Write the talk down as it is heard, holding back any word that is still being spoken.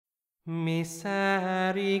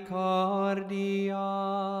Misericordia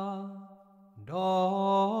Domini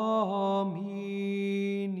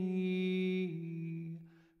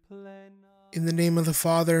plena. In the name of the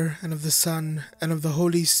Father, and of the Son, and of the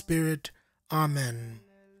Holy Spirit. Amen.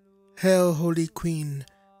 Hail, Holy Queen,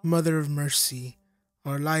 Mother of Mercy,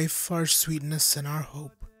 our life, our sweetness, and our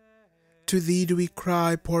hope. To thee do we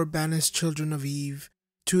cry, poor banished children of Eve.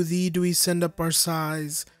 To thee do we send up our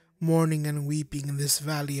sighs, mourning and weeping in this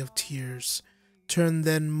valley of tears. Turn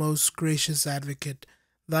then, most gracious Advocate,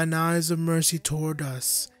 thine eyes of mercy toward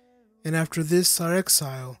us, and after this our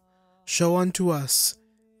exile, show unto us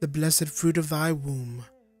the blessed fruit of thy womb,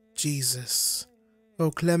 Jesus.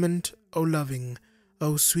 O clement, O loving,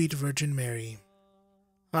 O sweet Virgin Mary.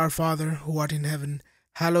 Our Father, who art in heaven,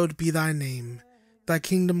 hallowed be thy name. Thy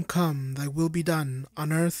kingdom come, thy will be done,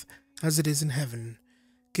 on earth as it is in heaven.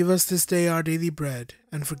 Give us this day our daily bread,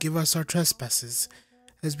 and forgive us our trespasses,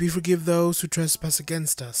 as we forgive those who trespass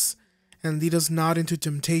against us. And lead us not into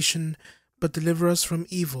temptation, but deliver us from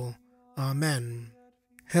evil. Amen.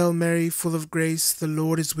 Hail Mary, full of grace, the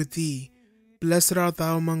Lord is with thee. Blessed art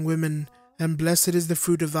thou among women, and blessed is the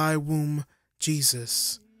fruit of thy womb,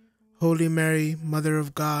 Jesus. Holy Mary, Mother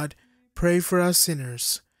of God, pray for us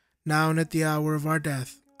sinners, now and at the hour of our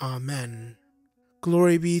death. Amen.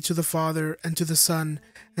 Glory be to the Father, and to the Son,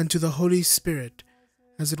 and to the Holy Spirit,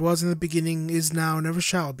 as it was in the beginning, is now, and ever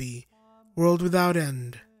shall be, world without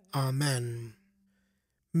end. Amen.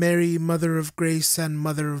 Mary, Mother of Grace and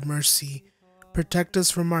Mother of Mercy, protect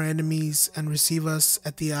us from our enemies, and receive us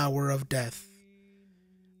at the hour of death.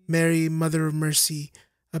 Mary, Mother of Mercy,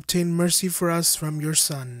 obtain mercy for us from your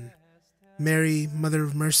Son. Mary, Mother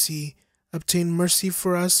of Mercy, obtain mercy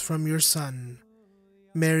for us from your Son.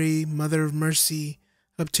 Mary, Mother of Mercy,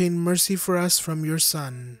 obtain mercy for us from your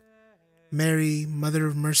Son. Mary, Mother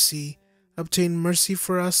of Mercy, obtain mercy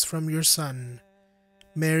for us from your Son.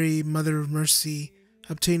 Mary, Mother of Mercy,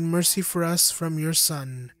 obtain mercy for us from your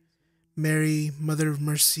Son. Mary, Mother of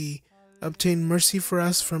Mercy, obtain mercy for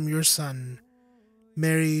us from your Son.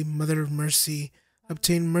 Mary, Mother of Mercy,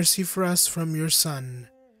 obtain mercy for us from your Son.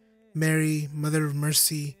 Mary, Mother of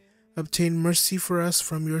Mercy, obtain mercy for us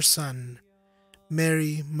from your Son.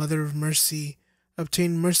 Mary, Mother of Mercy,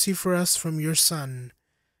 obtain mercy for us from your Son.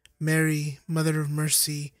 Mary, Mother of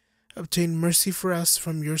Mercy, obtain mercy for us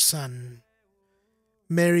from your Son.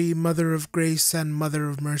 Mary, Mother of Grace and Mother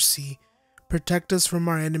of Mercy, protect us from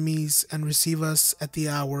our enemies, and receive us at the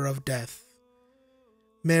hour of death.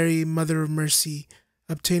 Mary, Mother of Mercy,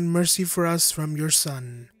 obtain mercy for us from your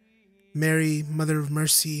Son. Mary, Mother of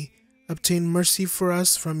Mercy, obtain mercy for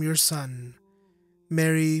us from your Son.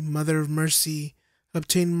 Mary, Mother of Mercy,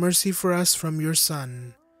 obtain mercy for us from your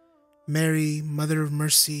Son. Mary, Mother of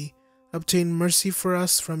Mercy, obtain mercy for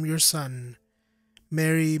us from your Son.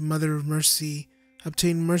 Mary, Mother of Mercy,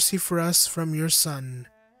 obtain mercy for us from your Son.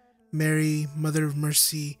 Mary, Mother of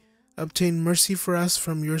Mercy, obtain mercy for us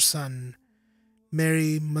from your Son.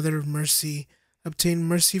 Mary, Mother of Mercy, obtain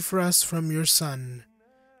mercy for us from your Son.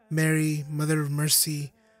 Mary, Mother of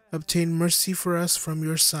Mercy, obtain mercy for us from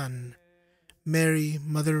your Son. Mary,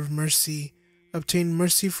 Mother of Mercy, obtain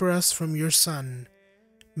mercy for us from your Son.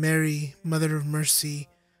 Mary, Mother of Mercy,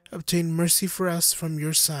 obtain mercy for us from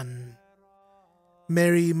your Son.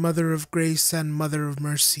 Mary, Mother of Grace and Mother of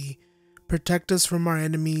Mercy, protect us from our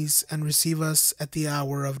enemies, and receive us at the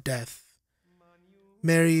hour of death.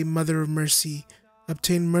 Mary, Mother of Mercy,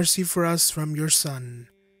 obtain mercy for us from your Son.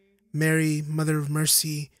 Mary, Mother of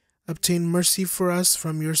Mercy, obtain mercy for us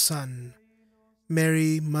from your Son.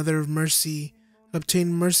 Mary, Mother of Mercy,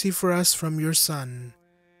 obtain mercy for us from your Son.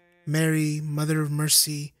 Mary, Mother of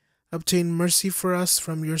Mercy, obtain mercy for us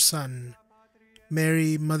from your Son.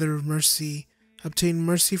 Mary, Mother of Mercy, obtain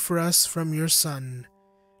mercy for us from your Son.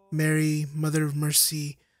 Mary, Mother of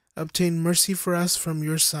Mercy, obtain mercy for us from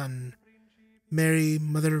your Son. Mary,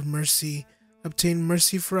 Mother of Mercy, obtain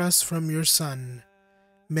mercy for us from your Son.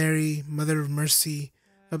 Mary, Mother of Mercy,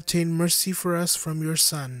 obtain mercy for us from your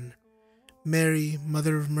Son. Mary,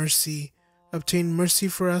 Mother of Mercy, obtain mercy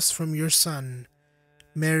for us from your Son.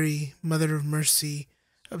 Mary, Mother of Mercy,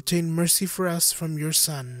 obtain mercy for us from your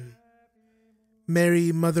Son.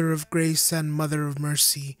 Mary, Mother of Grace and Mother of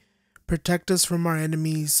Mercy, protect us from our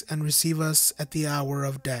enemies, and receive us at the hour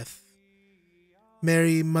of death.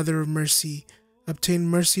 Mary, Mother of Mercy, obtain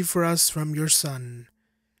mercy for us from your Son.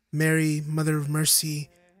 Mary, Mother of Mercy,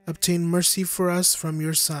 obtain mercy for us from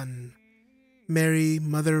your Son. Mary,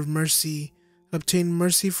 Mother of Mercy, obtain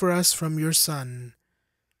mercy for us from your Son.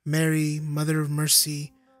 Mary, Mother of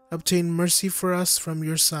Mercy, obtain mercy for us from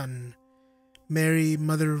your Son. Mary,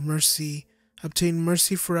 Mother of Mercy, obtain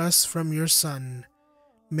mercy for us from your Son.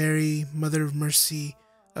 Mary, Mother of Mercy,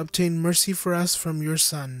 obtain mercy for us from your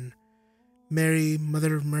Son. Mary,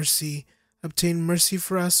 Mother of Mercy, obtain mercy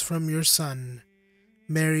for us from your Son.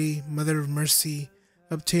 Mary, Mother of Mercy,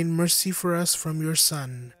 obtain mercy for us from your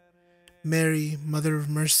Son. Mary, Mother of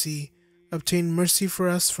Mercy, obtain mercy for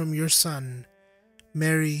us from your Son.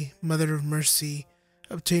 Mary, Mother of Mercy,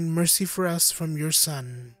 obtain mercy for us from your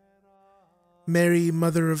Son. Mary,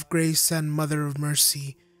 Mother of Grace and Mother of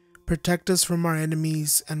Mercy, protect us from our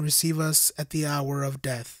enemies and receive us at the hour of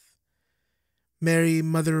death. Mary,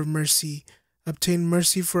 Mother of Mercy, obtain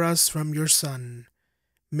mercy for us from your Son.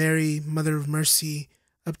 Mary, Mother of Mercy,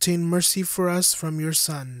 obtain mercy for us from your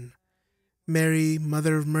Son. Mary,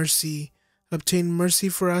 Mother of Mercy, obtain mercy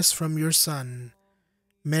for us from your Son.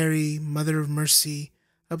 Mary, Mother of Mercy,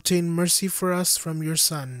 obtain mercy for us from your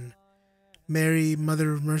Son. Mary,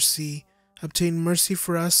 Mother of Mercy, obtain mercy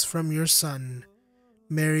for us from your Son.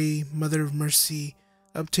 Mary, Mother of Mercy,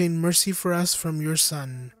 obtain mercy for us from your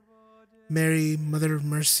Son. Mary, Mother of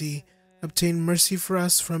Mercy, obtain mercy for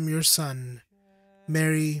us from your Son.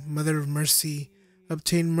 Mary, Mother of Mercy,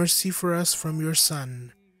 obtain mercy for us from your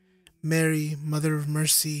Son. Mary, Mother of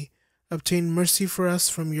Mercy, obtain mercy for us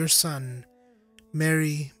from your Son.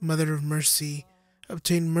 Mary, Mother of Mercy,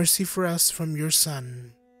 obtain mercy for us from your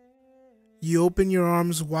Son. You open your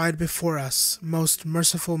arms wide before us, most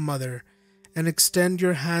merciful Mother, and extend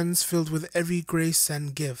your hands filled with every grace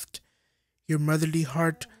and gift. Your motherly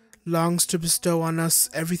heart longs to bestow on us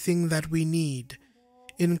everything that we need.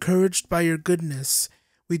 Encouraged by your goodness,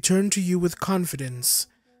 we turn to you with confidence.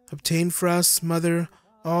 Obtain for us, Mother,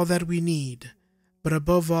 all that we need, but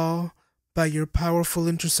above all, by your powerful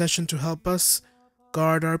intercession to help us,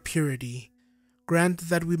 guard our purity. Grant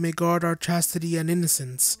that we may guard our chastity and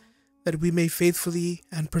innocence, that we may faithfully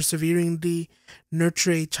and perseveringly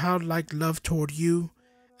nurture a childlike love toward you,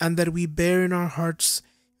 and that we bear in our hearts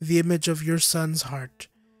the image of your Son's heart.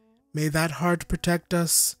 May that heart protect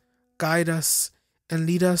us, guide us, and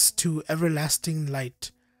lead us to everlasting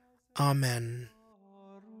light. Amen.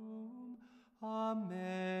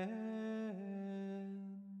 Amen.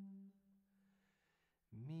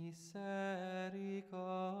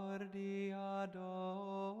 Misericordia Domini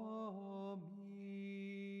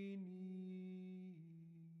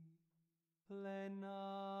plena